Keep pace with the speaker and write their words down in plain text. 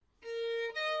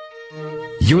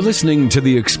You're listening to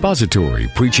the expository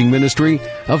preaching ministry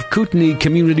of Kootenai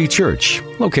Community Church,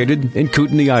 located in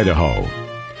Kootenai, Idaho.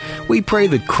 We pray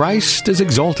that Christ is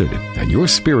exalted and your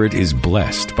spirit is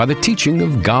blessed by the teaching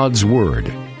of God's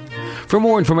Word. For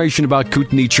more information about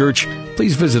Kootenai Church,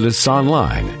 please visit us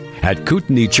online at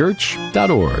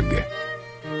kootenaichurch.org.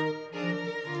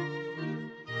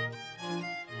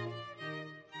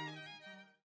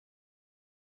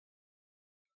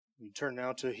 We turn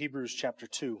now to Hebrews chapter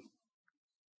 2.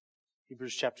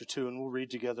 Hebrews chapter 2, and we'll read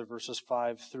together verses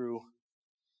 5 through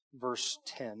verse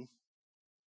 10.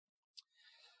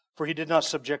 For he did not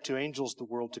subject to angels the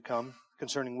world to come,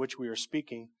 concerning which we are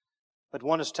speaking, but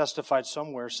one has testified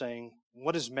somewhere, saying,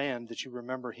 What is man that you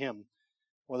remember him,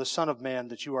 or the Son of Man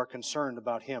that you are concerned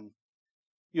about him?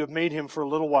 You have made him for a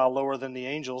little while lower than the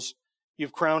angels. You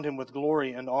have crowned him with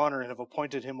glory and honor, and have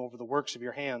appointed him over the works of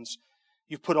your hands.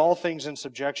 You've put all things in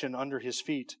subjection under his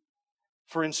feet.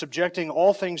 For in subjecting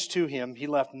all things to him, he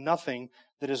left nothing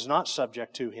that is not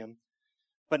subject to him.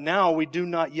 But now we do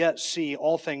not yet see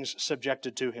all things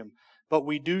subjected to him, but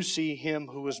we do see him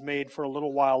who was made for a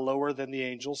little while lower than the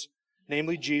angels,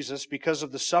 namely Jesus, because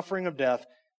of the suffering of death,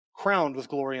 crowned with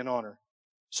glory and honor,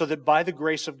 so that by the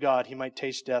grace of God he might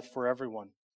taste death for everyone.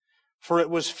 For it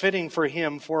was fitting for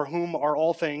him, for whom are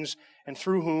all things, and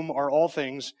through whom are all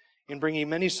things, in bringing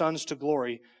many sons to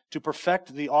glory, to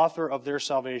perfect the author of their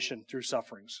salvation through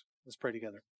sufferings. Let's pray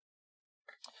together.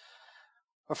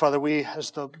 Our Father, we,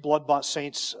 as the blood-bought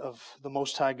saints of the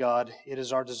Most High God, it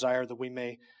is our desire that we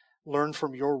may learn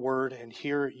from your word and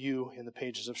hear you in the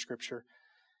pages of Scripture.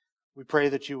 We pray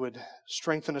that you would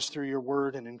strengthen us through your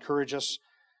word and encourage us,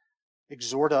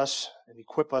 exhort us, and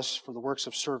equip us for the works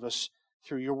of service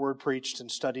through your word preached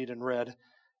and studied and read.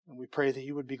 And we pray that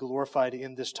you would be glorified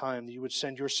in this time, that you would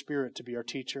send your Spirit to be our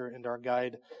teacher and our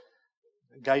guide.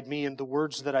 Guide me in the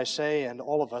words that I say and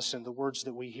all of us in the words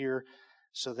that we hear,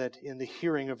 so that in the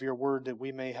hearing of your word that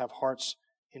we may have hearts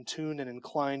in tune and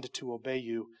inclined to obey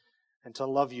you and to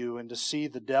love you and to see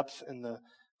the depth and the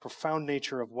profound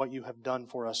nature of what you have done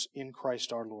for us in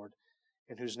Christ our Lord,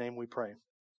 in whose name we pray.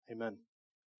 Amen.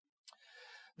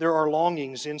 There are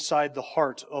longings inside the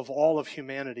heart of all of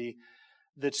humanity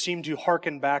that seem to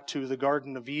hearken back to the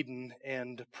Garden of Eden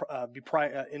and be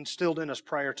instilled in us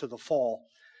prior to the fall.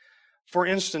 For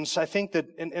instance, I think that,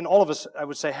 and all of us, I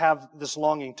would say, have this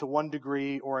longing to one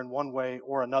degree or in one way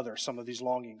or another, some of these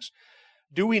longings.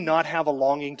 Do we not have a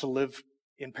longing to live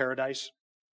in paradise?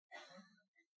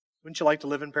 Wouldn't you like to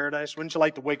live in paradise? Wouldn't you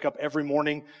like to wake up every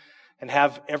morning and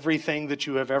have everything that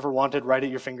you have ever wanted right at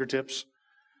your fingertips?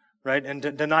 Right? And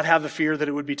to not have the fear that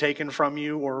it would be taken from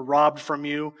you or robbed from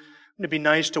you? Wouldn't it be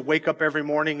nice to wake up every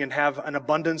morning and have an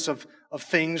abundance of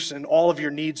things and all of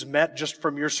your needs met just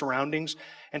from your surroundings,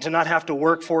 and to not have to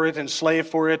work for it and slave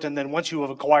for it, and then once you have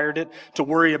acquired it, to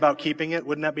worry about keeping it?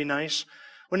 Wouldn't that be nice?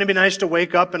 Wouldn't it be nice to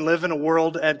wake up and live in a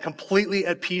world completely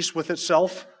at peace with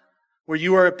itself, where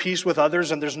you are at peace with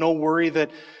others and there's no worry that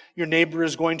your neighbor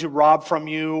is going to rob from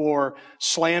you or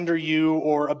slander you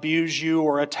or abuse you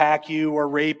or attack you or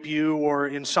rape you or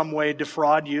in some way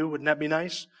defraud you? Wouldn't that be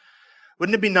nice?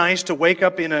 Wouldn't it be nice to wake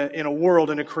up in a world,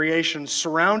 in a creation,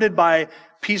 surrounded by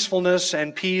peacefulness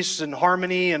and peace and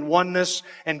harmony and oneness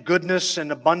and goodness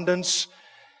and abundance,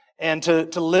 and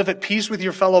to live at peace with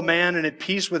your fellow man and at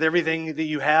peace with everything that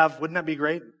you have? Wouldn't that be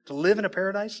great? To live in a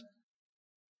paradise?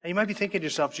 And you might be thinking to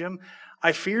yourself, Jim,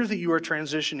 I fear that you are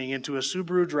transitioning into a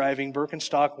Subaru driving,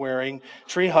 Birkenstock wearing,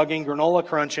 tree hugging, granola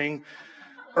crunching,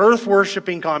 earth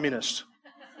worshiping communist.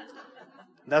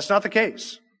 That's not the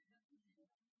case.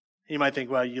 You might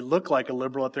think, well, you look like a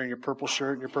liberal up there in your purple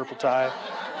shirt and your purple tie.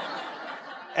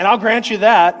 And I'll grant you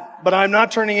that, but I'm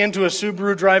not turning into a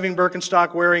Subaru driving,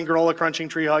 Birkenstock wearing, granola crunching,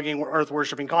 tree hugging, earth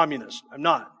worshiping communist. I'm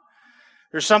not.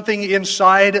 There's something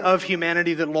inside of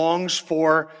humanity that longs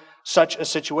for such a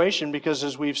situation, because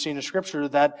as we've seen in Scripture,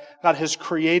 that God has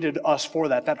created us for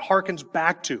that. That harkens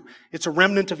back to, it's a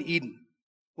remnant of Eden.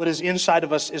 What is inside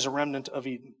of us is a remnant of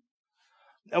Eden.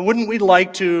 And wouldn't we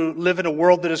like to live in a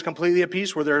world that is completely at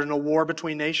peace, where there is no war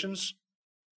between nations?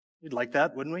 We'd like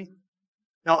that, wouldn't we?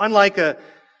 Now, unlike a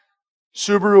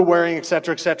Subaru-wearing,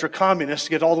 etc., communist, to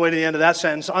get all the way to the end of that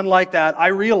sentence, unlike that, I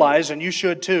realize, and you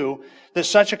should too, that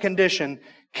such a condition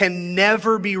can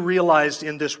never be realized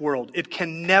in this world. It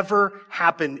can never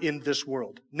happen in this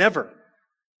world. Never.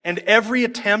 And every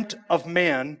attempt of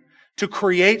man to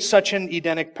create such an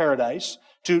Edenic paradise,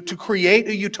 to create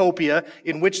a utopia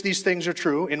in which these things are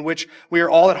true, in which we are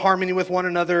all at harmony with one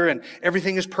another and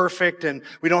everything is perfect and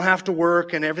we don't have to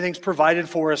work and everything's provided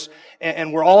for us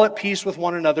and we're all at peace with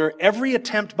one another. Every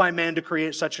attempt by man to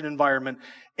create such an environment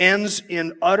ends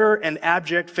in utter and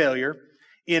abject failure.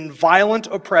 in violent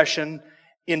oppression,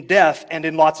 in death, and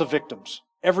in lots of victims.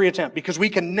 Every attempt, because we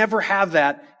can never have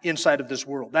that inside of this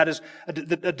world. That is,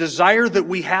 a desire that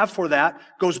we have for that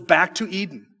goes back to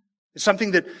Eden. It's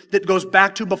something that goes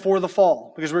back to before the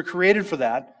fall, because we're created for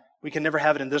that. We can never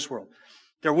have it in this world.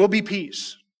 There will be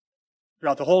peace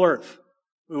throughout the whole earth.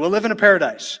 We will live in a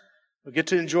paradise. We'll get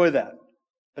to enjoy that,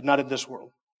 but not in this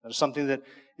world. That is something that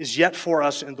is yet for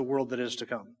us in the world that is to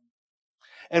come.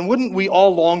 And wouldn't we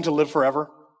all long to live forever?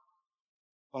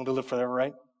 Long to live forever,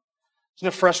 right? Isn't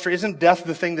it frustrating? Isn't death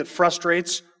the thing that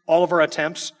frustrates all of our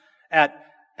attempts at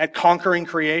conquering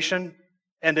creation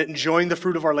and at enjoying the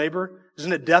fruit of our labor?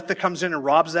 Isn't it death that comes in and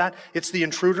robs that? It's the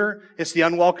intruder. It's the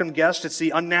unwelcome guest. It's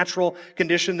the unnatural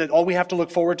condition that all we have to look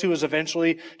forward to is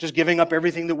eventually just giving up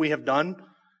everything that we have done.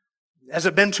 Has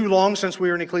it been too long since we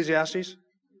were in Ecclesiastes?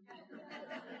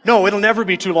 No, it'll never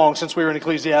be too long since we were in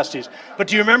Ecclesiastes. But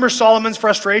do you remember Solomon's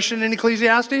frustration in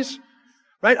Ecclesiastes?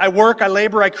 Right? I work, I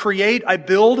labor, I create, I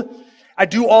build, I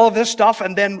do all of this stuff,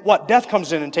 and then what? Death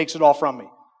comes in and takes it all from me.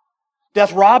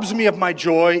 Death robs me of my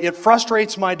joy. It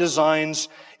frustrates my designs.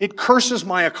 It curses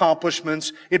my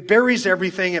accomplishments. It buries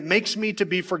everything. It makes me to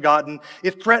be forgotten.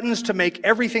 It threatens to make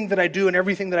everything that I do and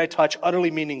everything that I touch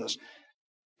utterly meaningless.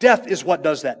 Death is what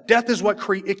does that. Death is what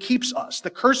it keeps us.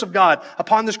 The curse of God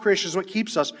upon this creation is what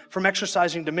keeps us from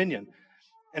exercising dominion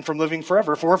and from living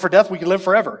forever. If it weren't for death, we could live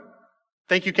forever.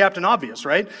 Thank you, Captain Obvious,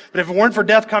 right? But if it weren't for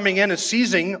death coming in and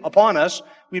seizing upon us,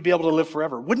 we'd be able to live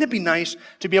forever. Wouldn't it be nice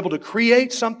to be able to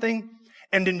create something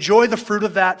and enjoy the fruit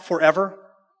of that forever?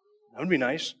 That would be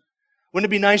nice. Wouldn't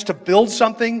it be nice to build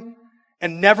something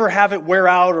and never have it wear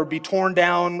out or be torn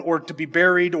down or to be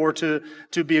buried or to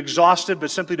be exhausted,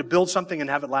 but simply to build something and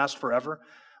have it last forever?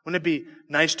 Wouldn't it be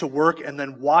nice to work and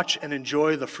then watch and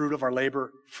enjoy the fruit of our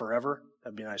labor forever?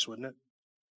 That'd be nice, wouldn't it?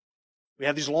 We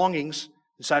have these longings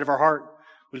inside of our heart.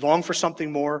 We long for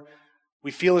something more. We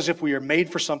feel as if we are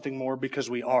made for something more because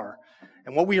we are.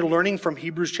 And what we are learning from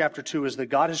Hebrews chapter 2 is that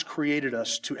God has created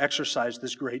us to exercise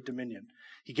this great dominion.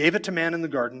 He gave it to man in the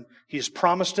garden. He has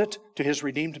promised it to His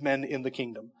redeemed men in the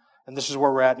kingdom. And this is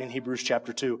where we're at in Hebrews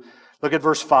chapter 2. Look at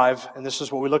verse 5, and this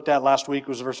is what we looked at last week,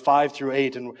 was verse 5 through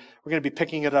 8, and we're going to be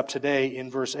picking it up today in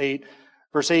verse 8.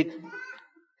 Verse 8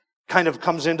 kind of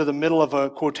comes into the middle of a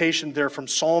quotation there from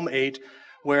Psalm 8,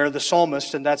 where the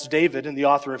psalmist, and that's David, and the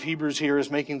author of Hebrews here, is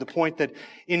making the point that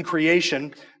in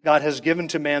creation, God has given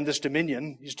to man this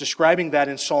dominion. He's describing that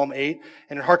in Psalm 8,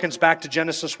 and it harkens back to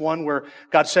Genesis 1, where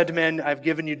God said to man, I've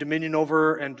given you dominion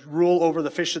over and rule over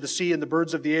the fish of the sea and the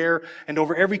birds of the air, and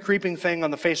over every creeping thing on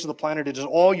the face of the planet. It is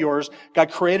all yours. God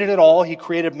created it all. He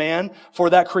created man for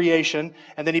that creation,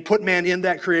 and then He put man in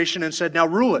that creation and said, now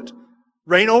rule it,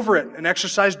 reign over it, and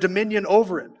exercise dominion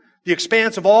over it. The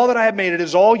expanse of all that I have made, it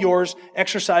is all yours.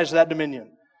 Exercise that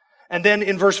dominion. And then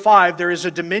in verse 5, there is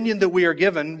a dominion that we are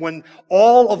given when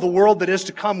all of the world that is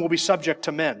to come will be subject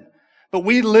to men. But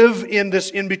we live in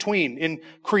this in-between. In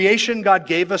creation, God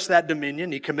gave us that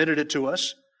dominion. He committed it to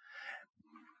us.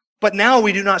 But now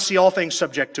we do not see all things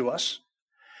subject to us.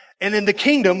 And in the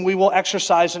kingdom, we will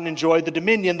exercise and enjoy the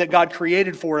dominion that God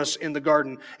created for us in the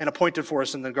garden and appointed for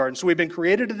us in the garden. So we've been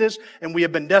created to this, and we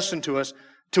have been destined to it.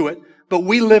 But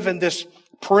we live in this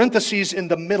parentheses in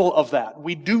the middle of that.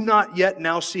 We do not yet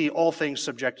now see all things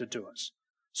subjected to us.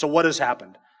 So what has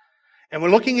happened? And we're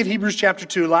looking at Hebrews chapter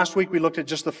 2. Last week we looked at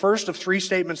just the first of 3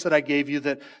 statements that I gave you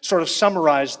that sort of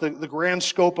summarize the grand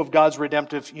scope of God's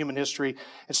redemptive human history.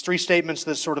 It's 3 statements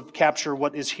that sort of capture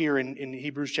what is here in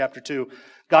Hebrews chapter 2.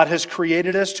 God has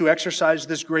created us to exercise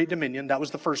this great dominion. That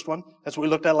was the first one. That's what we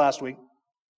looked at last week.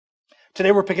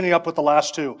 Today we're picking up with the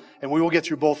last 2, and we will get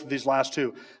through both of these last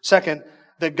 2. Second,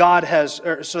 that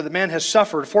the man has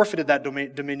forfeited that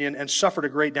dominion and suffered a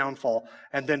great downfall.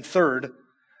 And then third,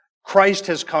 Christ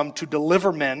has come to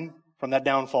deliver men from that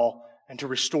downfall and to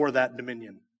restore that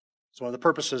dominion. It's one of the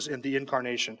purposes in the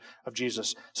incarnation of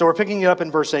Jesus. So we're picking it up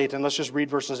in verse 8, and let's just read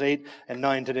verses 8 and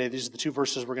 9 today. These are the 2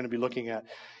 verses we're going to be looking at.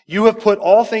 You have put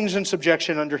all things in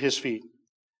subjection under His feet.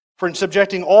 For in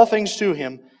subjecting all things to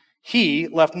Him, He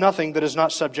left nothing that is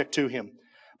not subject to Him.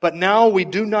 But now we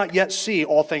do not yet see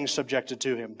all things subjected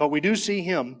to Him. But we do see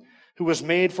Him who was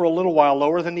made for a little while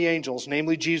lower than the angels,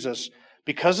 namely Jesus,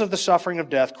 because of the suffering of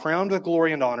death, crowned with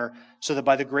glory and honor, so that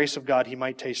by the grace of God He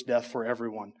might taste death for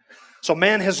everyone. So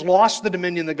man has lost the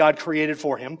dominion that God created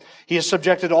for him. He has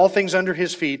subjected all things under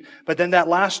His feet. But then that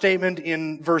last statement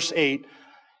in verse 8,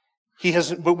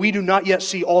 but we do not yet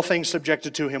see all things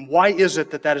subjected to Him. Why is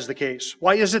it that is the case?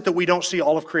 Why is it that we don't see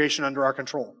all of creation under our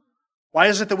control? Why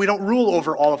is it that we don't rule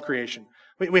over all of creation?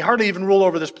 We hardly even rule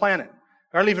over this planet.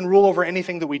 We hardly even rule over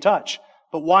anything that we touch.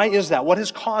 But why is that? What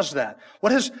has caused that?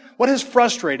 What has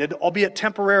frustrated, albeit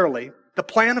temporarily, the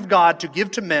plan of God to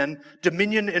give to men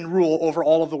dominion and rule over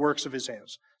all of the works of His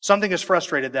hands? Something has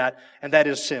frustrated that, and that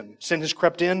is sin. Sin has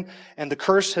crept in, and the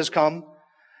curse has come,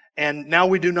 and now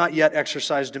we do not yet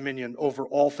exercise dominion over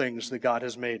all things that God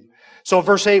has made. So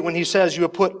verse 8, when he says, you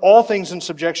have put all things in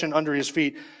subjection under His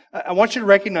feet, I want you to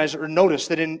recognize or notice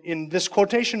that in this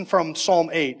quotation from Psalm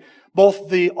 8, both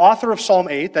the author of Psalm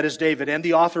 8, that is David, and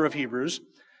the author of Hebrews,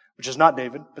 which is not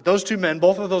David, but those two men,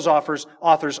 both of those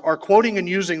authors are quoting and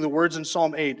using the words in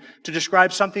Psalm 8 to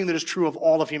describe something that is true of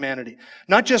all of humanity.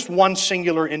 Not just one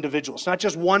singular individual. It's not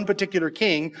just one particular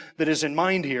king that is in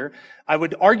mind here. I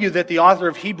would argue that the author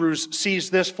of Hebrews sees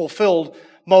this fulfilled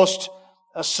most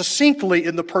succinctly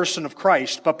in the person of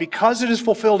Christ. But because it is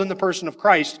fulfilled in the person of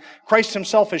Christ, Christ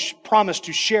Himself has promised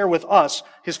to share with us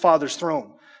His Father's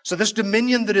throne. So this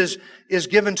dominion that is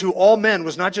given to all men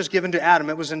was not just given to Adam,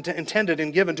 it was intended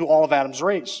and given to all of Adam's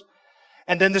race.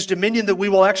 And then this dominion that we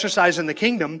will exercise in the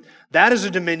kingdom, that is a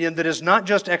dominion that is not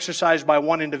just exercised by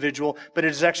one individual, but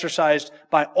it is exercised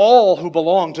by all who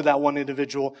belong to that one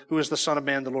individual, who is the Son of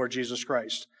Man, the Lord Jesus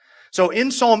Christ. So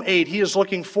in Psalm 8, he is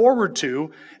looking forward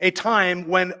to a time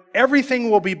when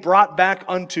everything will be brought back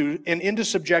unto and into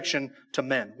subjection to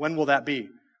men. When will that be?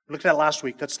 We looked at that last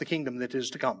week. That's the kingdom that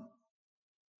is to come.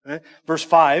 Verse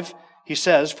 5, he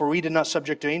says, for we did not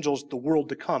subject to angels the world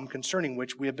to come, concerning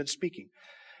which we have been speaking.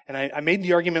 And I made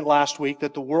the argument last week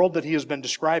that the world that he has been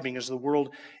describing is the world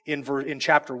in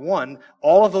chapter 1.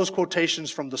 All of those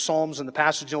quotations from the Psalms and the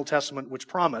passage in the Old Testament which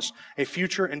promise a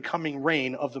future and coming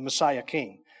reign of the Messiah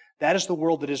King. That is the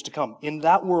world that is to come. In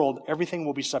that world, everything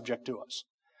will be subject to us.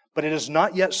 But it is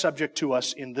not yet subject to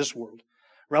us in this world.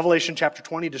 Revelation chapter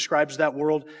 20 describes that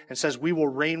world and says we will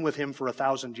reign with Him for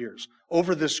 1,000 years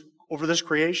over this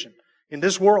creation, in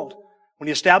this world. When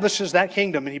He establishes that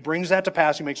kingdom and He brings that to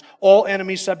pass, He makes all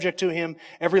enemies subject to Him.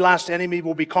 Every last enemy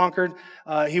will be conquered.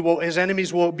 His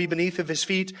enemies will be beneath of His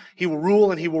feet. He will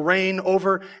rule and He will reign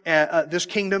over this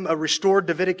kingdom, a restored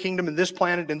Davidic kingdom in this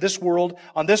planet, in this world,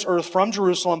 on this earth, from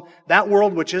Jerusalem. That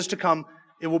world which is to come,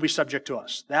 it will be subject to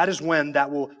us. That is when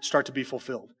that will start to be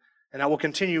fulfilled. And that will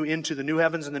continue into the new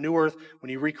heavens and the new earth when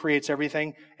He recreates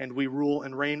everything and we rule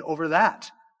and reign over that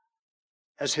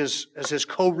as His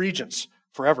co-regents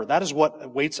forever. That is what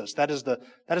awaits us. That is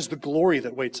the glory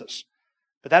that waits us.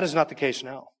 But that is not the case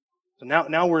now. So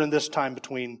now we're in this time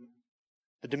between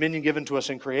the dominion given to us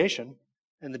in creation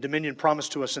and the dominion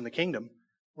promised to us in the kingdom.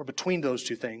 We're between those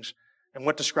two things. And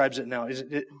what describes it now?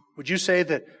 Would you say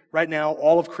that right now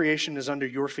all of creation is under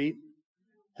your feet?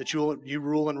 That you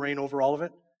rule and reign over all of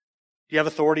it? Do you have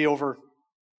authority over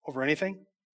anything?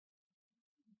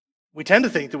 We tend to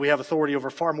think that we have authority over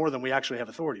far more than we actually have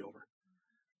authority over.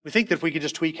 We think that if we could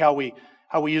just tweak how we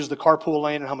use the carpool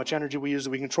lane and how much energy we use, that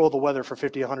we can control the weather for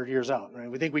 50, 100 years out.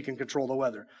 Right? We think we can control the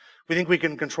weather. We think we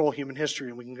can control human history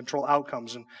and we can control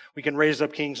outcomes and we can raise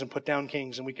up kings and put down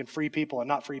kings and we can free people and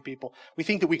not free people. We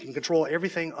think that we can control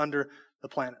everything under the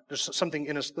planet. There's something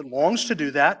in us that longs to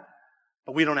do that,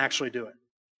 but we don't actually do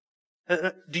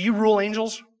it. Do you rule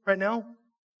angels right now?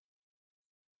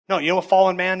 No, you know a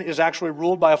fallen man is actually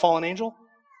ruled by a fallen angel?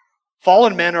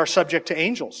 Fallen men are subject to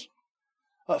angels.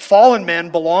 Fallen men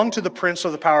belong to the prince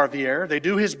of the power of the air. They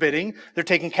do his bidding. They're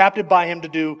taken captive by him to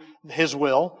do his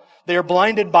will. They are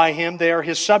blinded by him. They are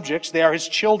his subjects. They are his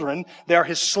children. They are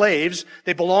his slaves.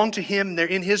 They belong to him. They're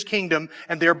in his kingdom,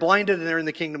 and they're blinded and they're in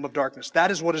the kingdom of darkness.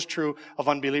 That is what is true of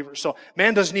unbelievers. So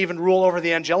man doesn't even rule over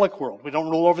the angelic world. We don't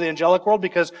rule over the angelic world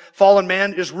because fallen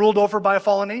man is ruled over by a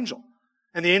fallen angel.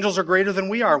 And the angels are greater than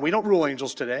we are. We don't rule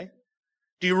angels today.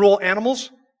 Do you rule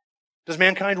animals? Does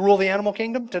mankind rule the animal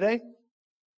kingdom today?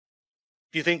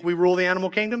 Do you think we rule the animal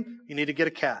kingdom? You need to get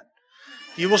a cat.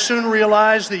 You will soon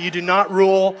realize that you do not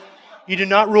rule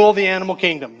the animal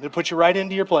kingdom. They'll put you right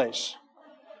into your place.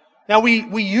 Now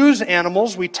we use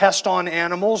animals, we test on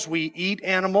animals, we eat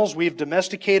animals, we've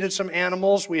domesticated some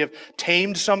animals, we have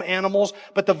tamed some animals,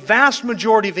 but the vast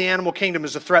majority of the animal kingdom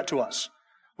is a threat to us.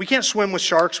 We can't swim with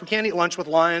sharks, we can't eat lunch with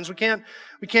lions, we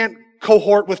can't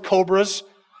cohort with cobras.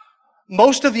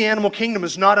 Most of the animal kingdom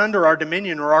is not under our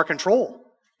dominion or our control.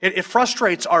 It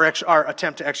frustrates our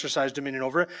attempt to exercise dominion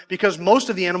over it because most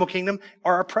of the animal kingdom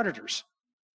are our predators.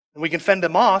 And we can fend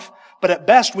them off, but at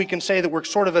best we can say that we're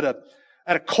sort of at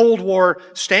a Cold War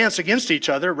stance against each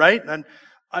other, right? And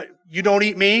you don't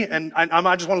eat me, and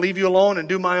I just want to leave you alone and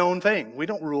do my own thing. We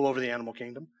don't rule over the animal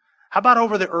kingdom. How about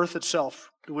over the earth itself?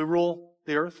 Do we rule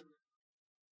the earth?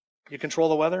 Do you control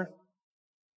the weather?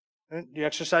 Do you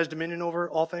exercise dominion over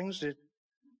all things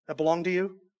that belong to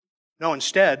you? No,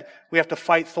 instead, we have to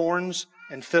fight thorns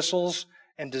and thistles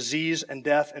and disease and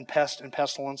death and pest and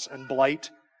pestilence and blight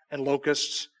and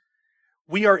locusts.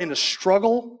 We are in a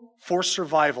struggle for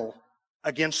survival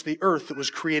against the earth that was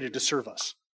created to serve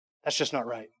us. That's just not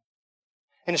right.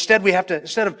 And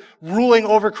instead of ruling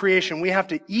over creation, we have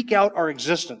to eke out our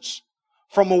existence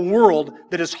from a world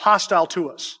that is hostile to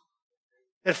us.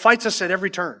 It fights us at every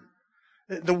turn.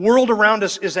 The world around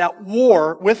us is at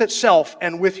war with itself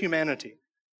and with humanity.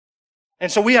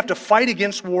 And so we have to fight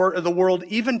against the world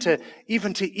even to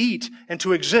eat and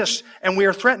to exist. And we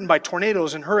are threatened by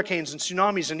tornadoes and hurricanes and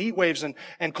tsunamis and heat waves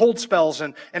and cold spells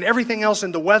and everything else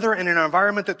in the weather and in our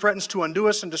environment that threatens to undo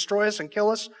us and destroy us and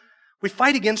kill us. We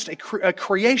fight against a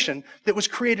creation that was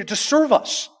created to serve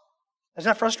us. Isn't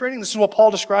that frustrating? This is what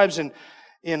Paul describes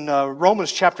in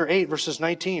Romans chapter 8, verses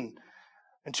 19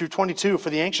 and 22. For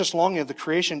the anxious longing of the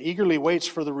creation eagerly waits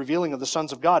for the revealing of the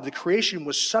sons of God. The creation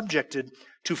was subjected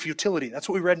to futility. That's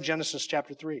what we read in Genesis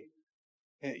chapter 3.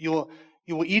 You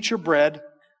will eat your bread,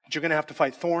 but you're going to have to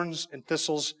fight thorns and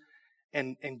thistles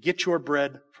and get your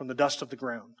bread from the dust of the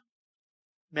ground.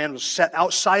 Man was set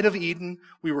outside of Eden.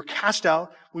 We were cast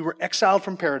out. We were exiled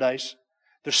from paradise.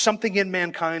 There's something in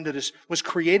mankind that was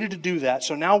created to do that.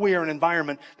 So now we are in an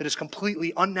environment that is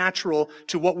completely unnatural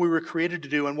to what we were created to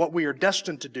do and what we are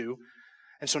destined to do.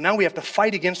 And so now we have to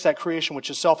fight against that creation which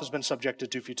itself has been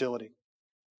subjected to futility.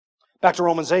 Back to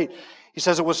Romans 8. He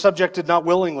says it was subjected not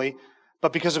willingly,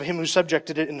 but because of him who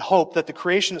subjected it in hope that the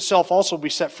creation itself also will be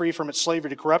set free from its slavery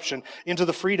to corruption into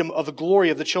the freedom of the glory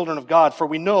of the children of God. For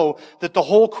we know that the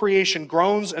whole creation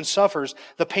groans and suffers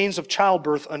the pains of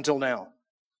childbirth until now.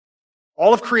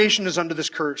 All of creation is under this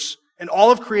curse, and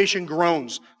all of creation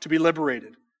groans to be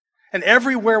liberated. And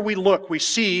everywhere we look, we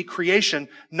see creation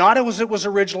not as it was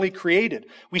originally created.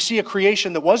 We see a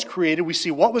creation that was created. We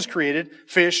see what was created,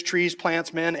 fish, trees,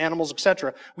 plants, men, animals,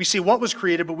 etc. We see what was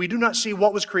created, but we do not see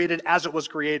what was created as it was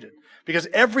created. Because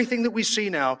everything that we see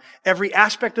now, every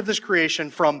aspect of this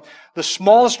creation, from the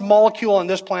smallest molecule on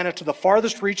this planet to the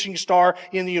farthest reaching star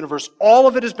in the universe, all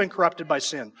of it has been corrupted by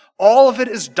sin. All of it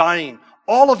is dying.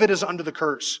 All of it is under the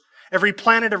curse. Every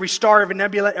planet, every star, every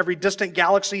nebula, every distant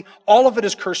galaxy, all of it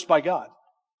is cursed by God.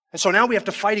 And so now we have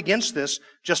to fight against this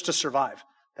just to survive.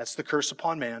 That's the curse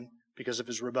upon man because of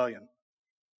his rebellion.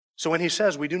 So when he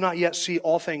says we do not yet see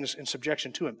all things in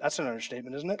subjection to him, that's an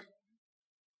understatement, isn't it?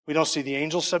 We don't see the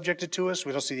angels subjected to us.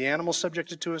 We don't see the animals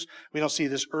subjected to us. We don't see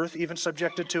this earth even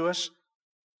subjected to us.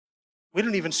 We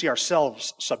don't even see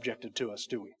ourselves subjected to us,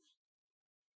 do we?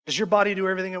 Does your body do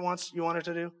everything you want it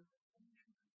to do?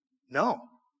 No.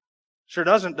 Sure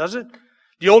doesn't, does it?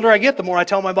 The older I get, the more I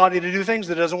tell my body to do things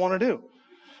that it doesn't want to do.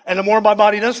 And the more my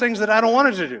body does things that I don't want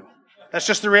it to do. That's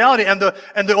just the reality. And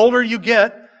the older you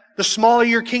get, the smaller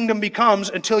your kingdom becomes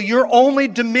until your only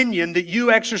dominion that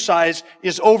you exercise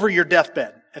is over your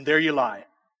deathbed. And there you lie,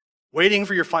 waiting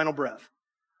for your final breath.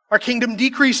 Our kingdom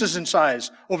decreases in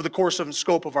size over the course and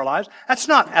scope of our lives. That's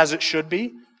not as it should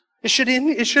be. It should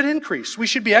increase. We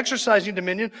should be exercising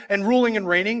dominion and ruling and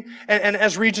reigning. And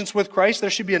as regents with Christ,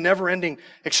 there should be a never-ending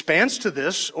expanse to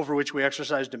this over which we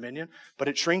exercise dominion. But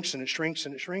it shrinks and it shrinks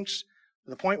and it shrinks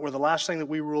to the point where the last thing that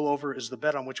we rule over is the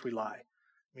bed on which we lie.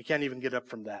 We can't even get up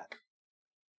from that.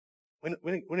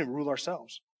 We didn't rule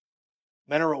ourselves.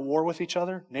 Men are at war with each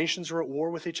other. Nations are at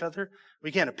war with each other.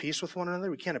 We can't have peace with one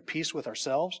another. We can't have peace with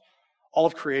ourselves. All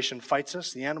of creation fights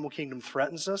us. The animal kingdom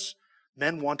threatens us.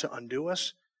 Men want to undo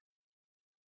us.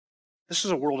 This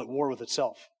is a world at war with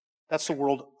itself. That's the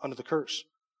world under the curse.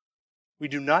 We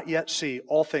do not yet see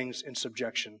all things in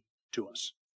subjection to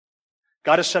us.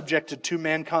 God has subjected to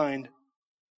mankind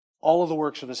all of the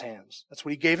works of his hands. That's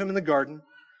what he gave him in the garden.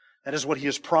 That is what he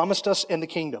has promised us in the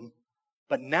kingdom.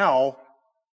 But now,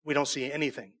 we don't see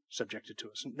anything subjected to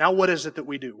us. Now what is it that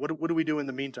we do? What do we do in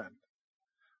the meantime?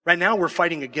 Right now, we're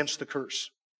fighting against the curse.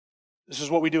 This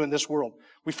is what we do in this world.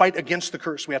 We fight against the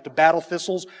curse. We have to battle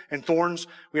thistles and thorns.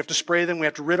 We have to spray them. We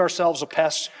have to rid ourselves of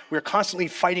pests. We are constantly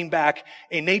fighting back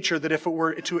a nature that if it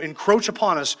were to encroach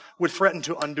upon us would threaten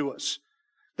to undo us.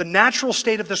 The natural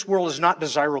state of this world is not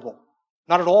desirable.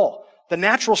 Not at all. The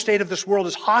natural state of this world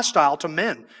is hostile to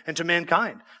men and to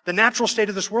mankind. The natural state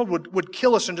of this world would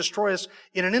kill us and destroy us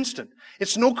in an instant.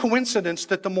 It's no coincidence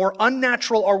that the more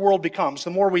unnatural our world becomes, the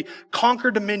more we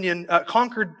conquer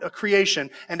creation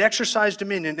and exercise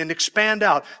dominion and expand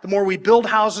out, the more we build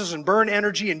houses and burn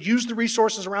energy and use the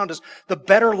resources around us, the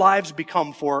better lives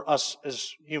become for us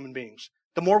as human beings.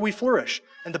 The more we flourish,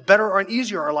 and the better and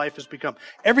easier our life has become.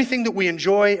 Everything that we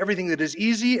enjoy, everything that is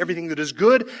easy, everything that is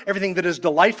good, everything that is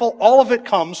delightful, all of it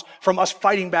comes from us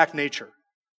fighting back nature.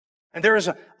 And there is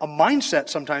a mindset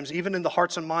sometimes, even in the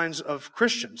hearts and minds of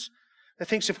Christians, that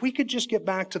thinks if we could just get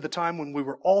back to the time when we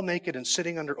were all naked and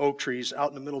sitting under oak trees out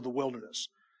in the middle of the wilderness,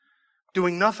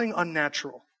 doing nothing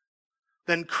unnatural,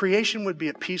 then creation would be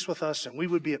at peace with us and we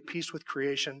would be at peace with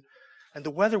creation, and the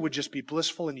weather would just be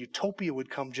blissful and utopia would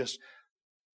come just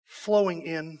flowing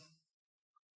in,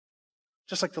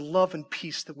 just like the love and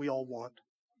peace that we all want.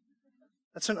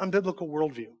 That's an unbiblical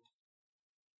worldview.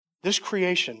 This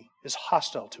creation is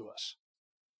hostile to us.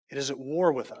 It is at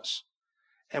war with us.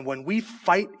 And when we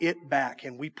fight it back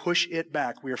and we push it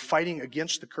back, we are fighting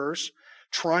against the curse,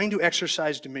 trying to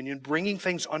exercise dominion, bringing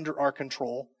things under our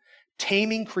control,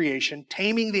 taming creation,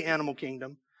 taming the animal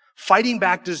kingdom, fighting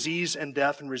back disease and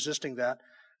death and resisting that.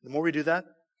 The more we do that,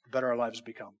 the better our lives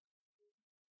become.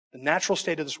 The natural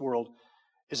state of this world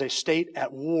is a state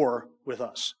at war with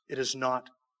us. It is not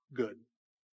good.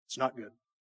 It's not good.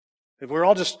 If we're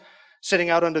all just sitting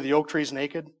out under the oak trees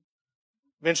naked,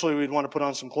 eventually we'd want to put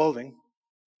on some clothing.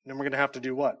 And then we're going to have to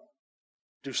do what?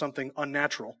 Do something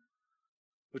unnatural,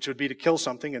 which would be to kill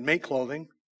something and make clothing,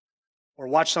 or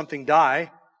watch something die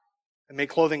and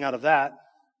make clothing out of that.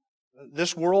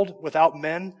 This world without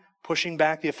men pushing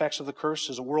back the effects of the curse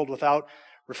is a world without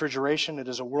refrigeration. It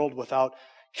is a world without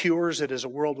cures. It is a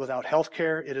world without health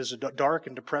care. It is a dark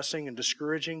and depressing and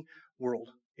discouraging world.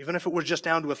 Even if it was just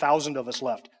down to 1,000 of us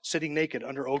left, sitting naked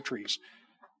under oak trees,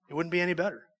 it wouldn't be any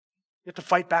better. You have to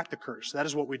fight back the curse. That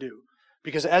is what we do.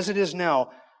 Because as it is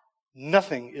now,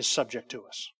 nothing is subject to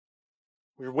us.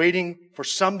 We're waiting for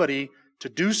somebody to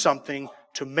do something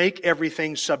to make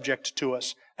everything subject to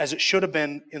us, as it should have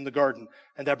been in the garden.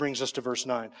 And that brings us to verse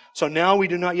 9. So now we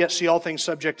do not yet see all things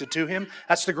subjected to him.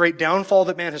 That's the great downfall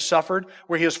that man has suffered,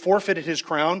 where he has forfeited his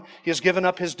crown. He has given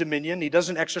up his dominion. He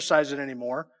doesn't exercise it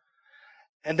anymore.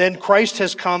 And then Christ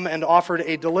has come and offered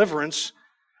a deliverance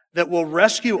that will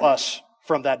rescue us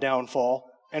from that downfall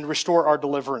and restore our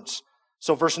deliverance.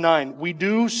 So verse 9, we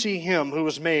do see him who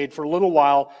was made for a little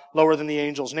while lower than the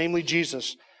angels, namely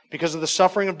Jesus, because of the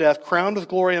suffering of death, crowned with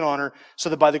glory and honor, so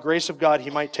that by the grace of God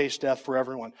he might taste death for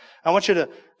everyone. I want you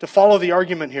to follow the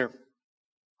argument here.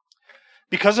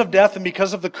 Because of death and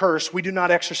because of the curse, we do not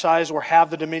exercise or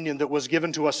have the dominion that was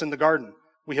given to us in the garden.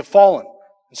 We have fallen,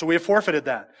 and so we have forfeited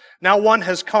that. Now one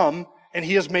has come, and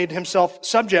he has made himself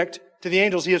subject to the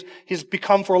angels. He has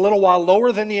become for a little while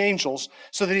lower than the angels,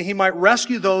 so that he might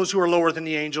rescue those who are lower than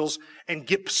the angels and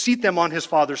seat them on his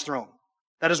Father's throne.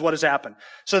 That is what has happened.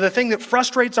 So the thing that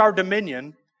frustrates our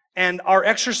dominion and our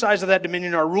exercise of that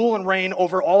dominion, our rule and reign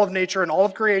over all of nature and all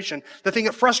of creation, the thing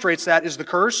that frustrates that is the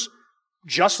curse,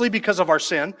 justly because of our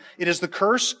sin. It is the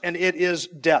curse and it is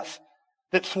death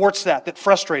that thwarts that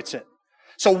frustrates it.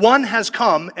 So one has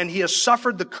come and he has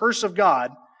suffered the curse of God,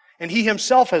 and he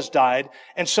himself has died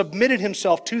and submitted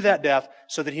himself to that death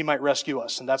so that he might rescue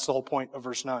us. And that's the whole point of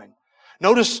verse 9.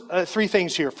 Notice three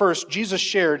things here. First, Jesus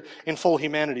shared in full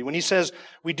humanity. When he says,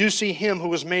 we do see him who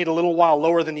was made a little while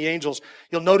lower than the angels,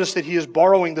 you'll notice that he is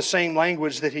borrowing the same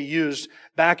language that he used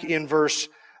back in verse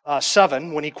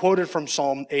 7, when he quoted from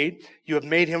Psalm 8, you have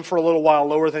made him for a little while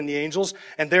lower than the angels.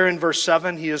 And there in verse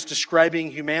 7, he is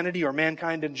describing humanity or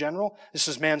mankind in general. This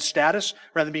is man's status.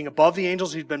 Rather than being above the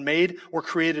angels, he's been made or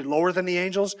created lower than the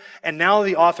angels. And now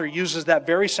the author uses that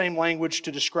very same language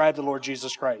to describe the Lord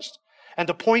Jesus Christ. And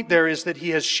the point there is that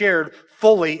he has shared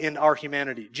fully in our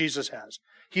humanity. Jesus has.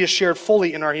 He has shared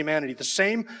fully in our humanity. The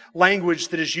same language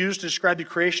that is used to describe the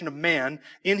creation of man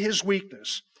in his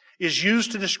weakness is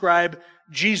used to describe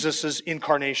Jesus'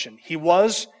 incarnation.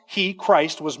 He,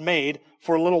 Christ, was made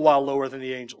for a little while lower than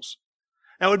the angels.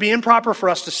 Now, it would be improper for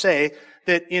us to say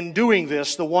that in doing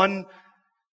this, the one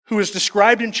who is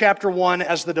described in chapter 1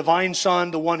 as the divine Son,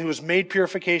 the one who has made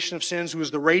purification of sins, who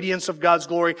is the radiance of God's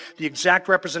glory, the exact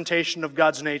representation of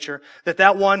God's nature,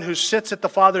 that one who sits at the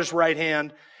Father's right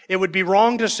hand, it would be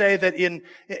wrong to say that in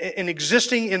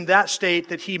existing in that state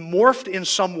that he morphed in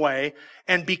some way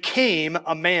and became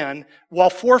a man while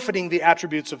forfeiting the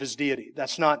attributes of his deity.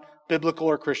 That's not biblical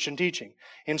or Christian teaching.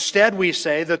 Instead, we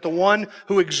say that the one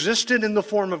who existed in the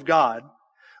form of God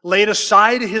laid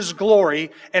aside his glory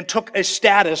and took a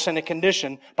status and a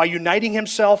condition by uniting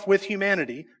himself with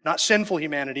humanity, not sinful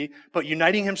humanity, but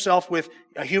uniting himself with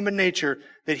a human nature,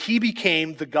 that he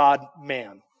became the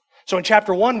God-man. So in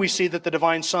chapter 1, we see that the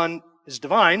divine Son is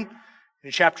divine.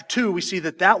 In chapter 2, we see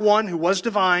that one who was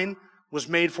divine was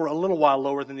made for a little while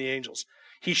lower than the angels.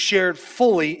 He shared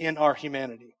fully in our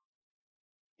humanity.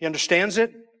 He understands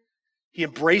it. He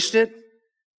embraced it.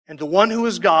 And the one who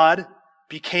is God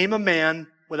became a man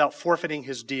without forfeiting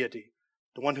his deity.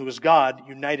 The one who is God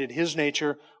united his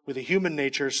nature with a human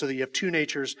nature so that you have two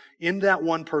natures in that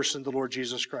one person, the Lord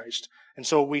Jesus Christ. And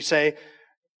so we say,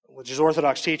 which is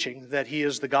Orthodox teaching, that he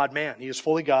is the God-man. He is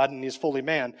fully God and he is fully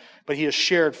man, but he is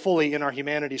shared fully in our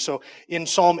humanity. So in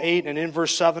Psalm 8 and in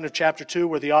verse 7 of chapter 2,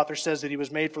 where the author says that he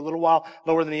was made for a little while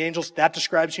lower than the angels, that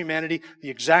describes humanity. The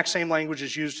exact same language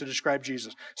is used to describe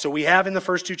Jesus. So we have in the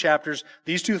first two chapters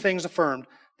these two things affirmed,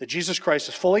 that Jesus Christ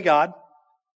is fully God,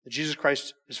 that Jesus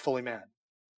Christ is fully man.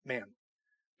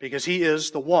 Because he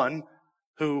is the one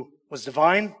who was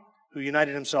divine, who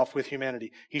united himself with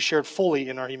humanity. He shared fully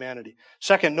in our humanity.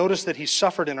 Second, notice that he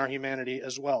suffered in our humanity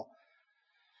as well.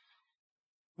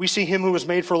 We see him who was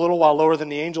made for a little while lower than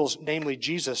the angels, namely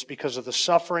Jesus, because of the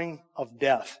suffering of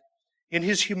death. In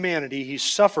his humanity, he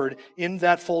suffered in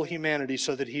that full humanity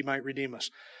so that he might redeem us.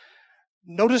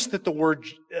 Notice that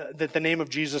the name of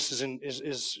Jesus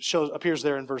appears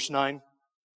there in verse 9.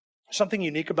 Something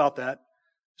unique about that.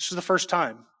 This is the first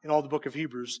time in all the book of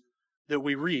Hebrews that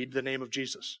we read the name of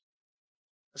Jesus.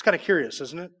 It's kind of curious,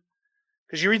 isn't it?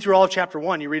 Because you read through all of chapter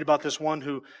 1, you read about this one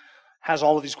who has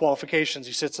all of these qualifications.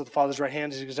 He sits at the Father's right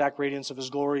hand, he's the exact radiance of his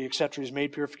glory, etc. He's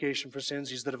made purification for sins.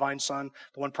 He's the divine Son,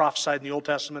 the one prophesied in the Old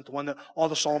Testament, the one that all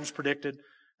the Psalms predicted,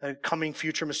 the coming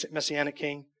future messianic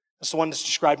king. That's the one that's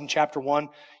described in chapter 1.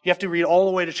 You have to read all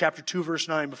the way to chapter 2, verse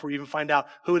 9 before you even find out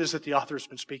who it is that the author has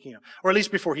been speaking of. Or at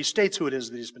least before he states who it is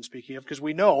that he's been speaking of, because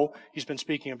we know he's been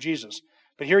speaking of Jesus.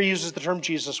 But here he uses the term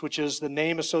Jesus, which is the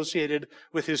name associated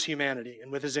with his humanity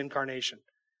and with his incarnation.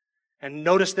 And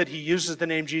notice that he uses the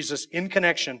name Jesus in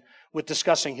connection with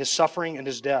discussing his suffering and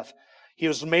his death. He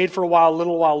was made for a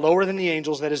little while lower than the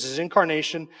angels, that is his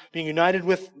incarnation, being united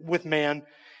with man,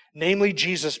 namely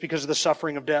Jesus, because of the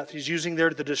suffering of death. He's using there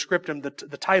the descriptum,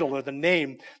 the title or the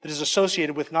name that is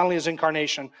associated with not only his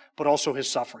incarnation, but also his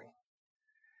suffering.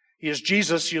 He is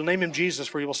Jesus. You'll name him Jesus,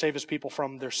 for he will save his people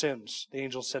from their sins, the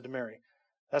angels said to Mary.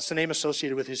 That's the name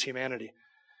associated with his humanity.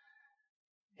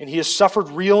 And he has suffered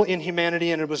real in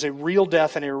humanity, and it was a real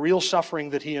death and a real suffering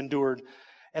that he endured.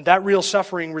 And that real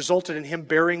suffering resulted in him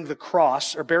bearing the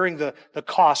cross, or bearing the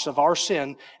cost of our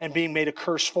sin and being made a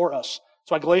curse for us.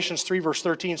 That's why Galatians 3 verse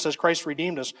 13 says Christ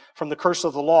redeemed us from the curse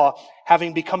of the law,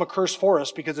 having become a curse for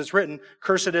us, because it's written,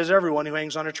 cursed is everyone who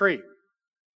hangs on a tree.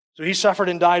 So he suffered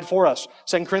and died for us.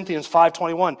 2 Corinthians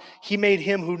 5:21, he made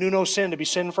him who knew no sin to be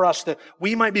sin for us, that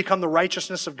we might become the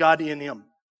righteousness of God in him.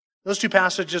 Those two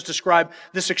passages describe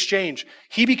this exchange.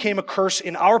 He became a curse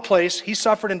in our place. He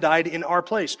suffered and died in our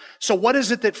place. So what is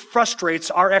it that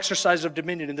frustrates our exercise of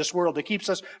dominion in this world, that keeps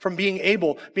us from being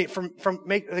able,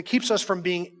 that keeps us from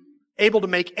being able to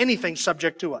make anything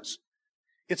subject to us?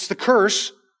 It's the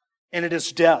curse, and it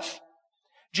is death.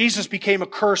 Jesus became a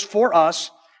curse for us,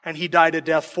 and he died a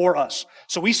death for us.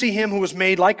 So we see him who was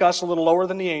made like us, a little lower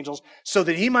than the angels, so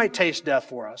that he might taste death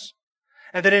for us.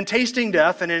 And that in tasting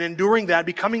death and in enduring that,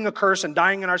 becoming a curse and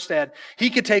dying in our stead, he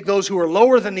could take those who are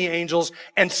lower than the angels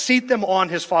and seat them on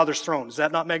his Father's throne. Is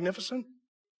that not magnificent?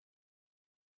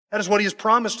 That is what he has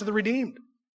promised to the redeemed.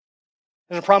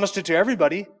 He hasn't promised it to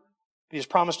everybody. He has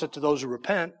promised it to those who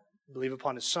repent, believe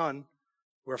upon his Son,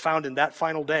 who are found in that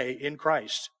final day in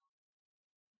Christ.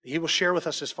 He will share with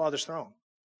us his Father's throne.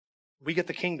 We get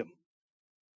the kingdom.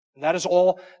 And that is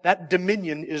all, that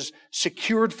dominion is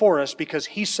secured for us because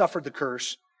he suffered the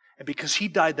curse and because he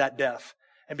died that death.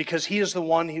 And because he is the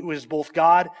one who is both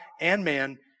God and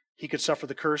man, he could suffer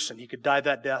the curse and he could die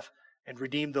that death and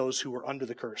redeem those who were under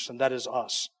the curse, and that is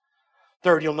us.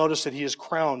 Third, you'll notice that he is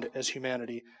crowned as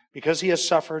humanity. Because he has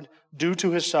suffered, due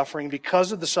to his suffering,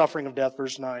 because of the suffering of death,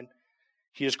 verse 9,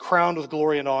 he is crowned with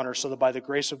glory and honor so that by the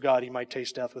grace of God he might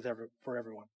taste death for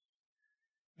everyone.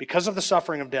 Because of the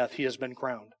suffering of death, he has been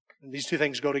crowned. And these two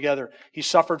things go together. He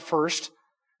suffered first,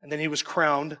 and then he was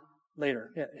crowned later.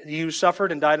 He who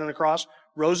suffered and died on the cross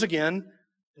rose again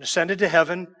and ascended to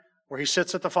heaven, where he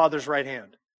sits at the Father's right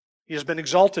hand. He has been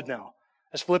exalted now.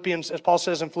 As Paul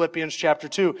says in Philippians chapter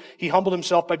 2, he humbled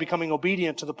himself by becoming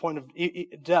obedient to the point of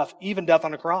death, even death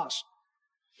on a cross.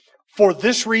 For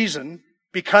this reason,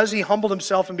 because he humbled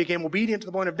himself and became obedient to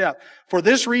the point of death, for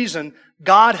this reason,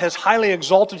 God has highly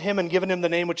exalted him and given him the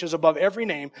name which is above every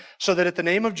name, so that at the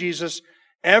name of Jesus,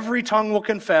 every tongue will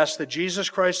confess that Jesus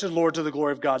Christ is Lord, to the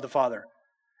glory of God the Father.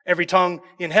 Every tongue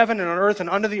in heaven and on earth and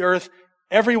under the earth,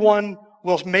 everyone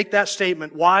will make that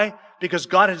statement. Why? Because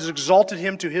God has exalted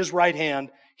him to his right hand,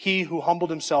 he who humbled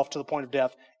himself to the point of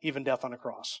death, even death on a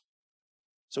cross.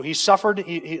 So he suffered,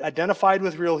 he identified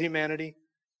with real humanity.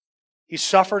 He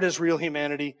suffered as real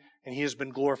humanity, and he has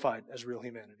been glorified as real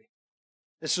humanity.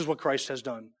 This is what Christ has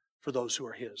done for those who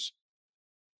are his.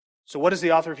 So what is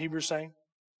the author of Hebrews saying?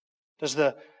 Does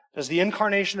the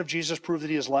incarnation of Jesus prove that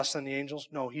he is less than the angels?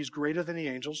 No, he's greater than the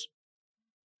angels.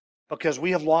 Because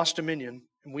we have lost dominion,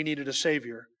 and we needed a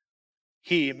Savior.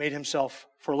 He made himself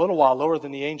for a little while lower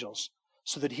than the angels,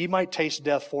 so that he might taste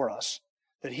death for us,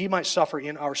 that he might suffer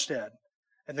in our stead,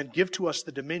 and then give to us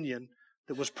the dominion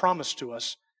that was promised to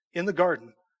us in the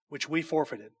garden, which we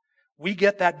forfeited. We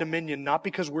get that dominion not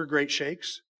because we're great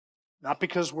shakes, not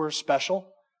because we're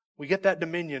special. We get that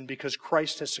dominion because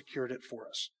Christ has secured it for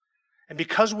us. And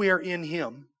because we are in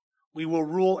him, we will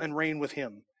rule and reign with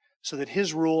him, so that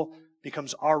his rule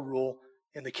becomes our rule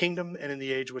in the kingdom and in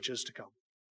the age which is to come.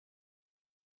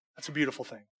 That's a beautiful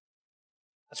thing.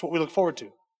 That's what we look forward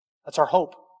to. That's our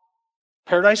hope.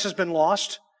 Paradise has been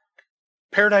lost.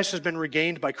 Paradise has been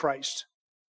regained by Christ.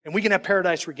 And we can have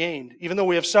paradise regained. Even though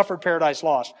we have suffered paradise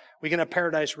lost, we can have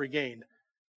paradise regained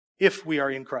if we are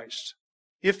in Christ.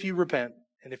 If you repent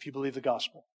and if you believe the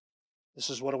gospel. This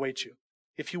is what awaits you.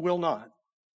 If you will not,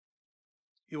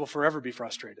 you will forever be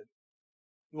frustrated.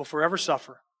 You will forever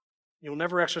suffer. You will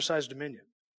never exercise dominion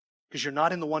because you're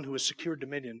not in the one who has secured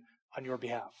dominion on your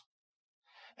behalf.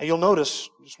 And you'll notice,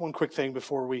 just one quick thing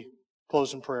before we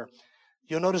close in prayer.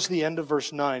 You'll notice the end of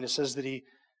verse 9. It says that he,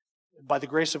 by the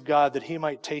grace of God, that he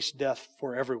might taste death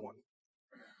for everyone.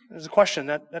 There's a question.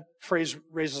 That phrase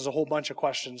raises a whole bunch of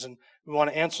questions, and we want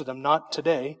to answer them, not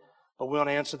today, but we want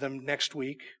to answer them next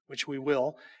week, which we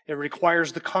will. It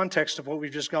requires the context of what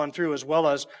we've just gone through, as well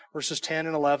as verses 10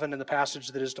 and 11 and the passage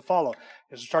that is to follow.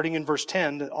 Starting in verse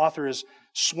 10, the author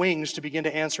swings to begin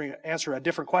to answer a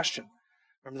different question.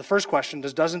 Remember the first question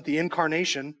is, doesn't the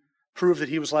incarnation prove that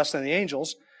he was less than the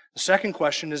angels? The second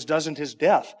question is, doesn't his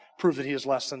death prove that he is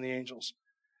less than the angels?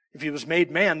 If he was made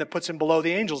man, that puts him below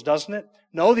the angels, doesn't it?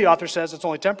 No, the author says it's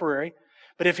only temporary.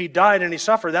 But if he died and he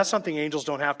suffered, that's something angels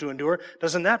don't have to endure.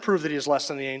 Doesn't that prove that he is less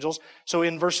than the angels? So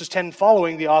in verses 10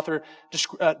 following, the author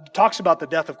talks about the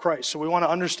death of Christ. So we want to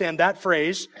understand that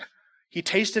phrase, he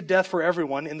tasted death for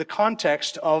everyone, in the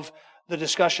context of the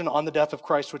discussion on the death of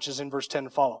Christ, which is in verse 10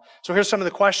 and follow. So here's some of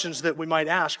the questions that we might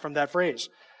ask from that phrase.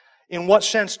 In what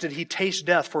sense did he taste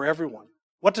death for everyone?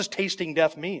 What does tasting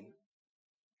death mean?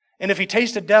 And if he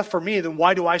tasted death for me, then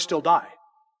why do I still die?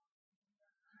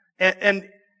 And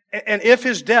if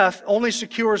his death only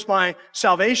secures my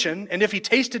salvation, and if he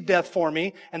tasted death for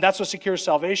me, and that's what secures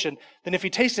salvation, then if he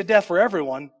tasted death for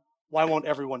everyone, why won't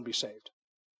everyone be saved?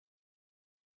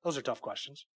 Those are tough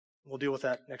questions. We'll deal with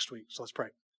that next week. So let's pray.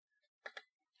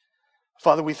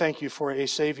 Father, we thank you for a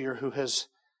Savior who has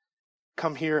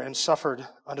come here and suffered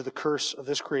under the curse of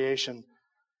this creation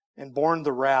and borne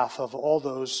the wrath of all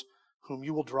those whom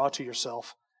you will draw to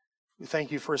yourself. We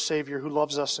thank you for a Savior who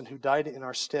loves us and who died in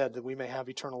our stead that we may have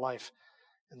eternal life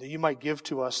and that you might give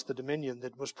to us the dominion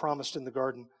that was promised in the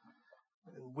garden.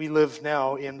 We live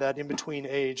now in that in-between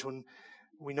age when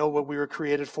we know what we were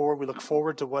created for. We look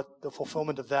forward to what the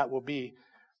fulfillment of that will be.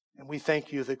 And we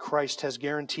thank you that Christ has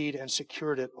guaranteed and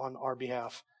secured it on our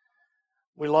behalf.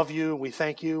 We love you. We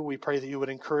thank you. We pray that you would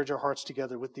encourage our hearts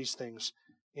together with these things.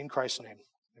 In Christ's name,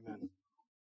 amen.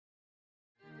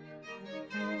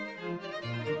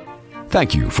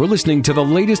 Thank you for listening to the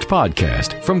latest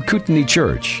podcast from Kootenai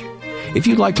Church. If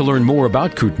you'd like to learn more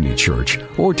about Kootenai Church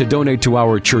or to donate to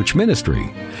our church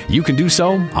ministry, you can do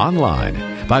so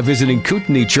online by visiting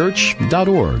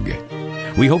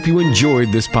kootenaichurch.org. We hope you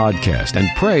enjoyed this podcast and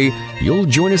pray you'll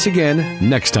join us again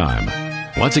next time.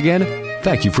 Once again,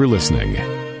 thank you for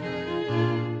listening.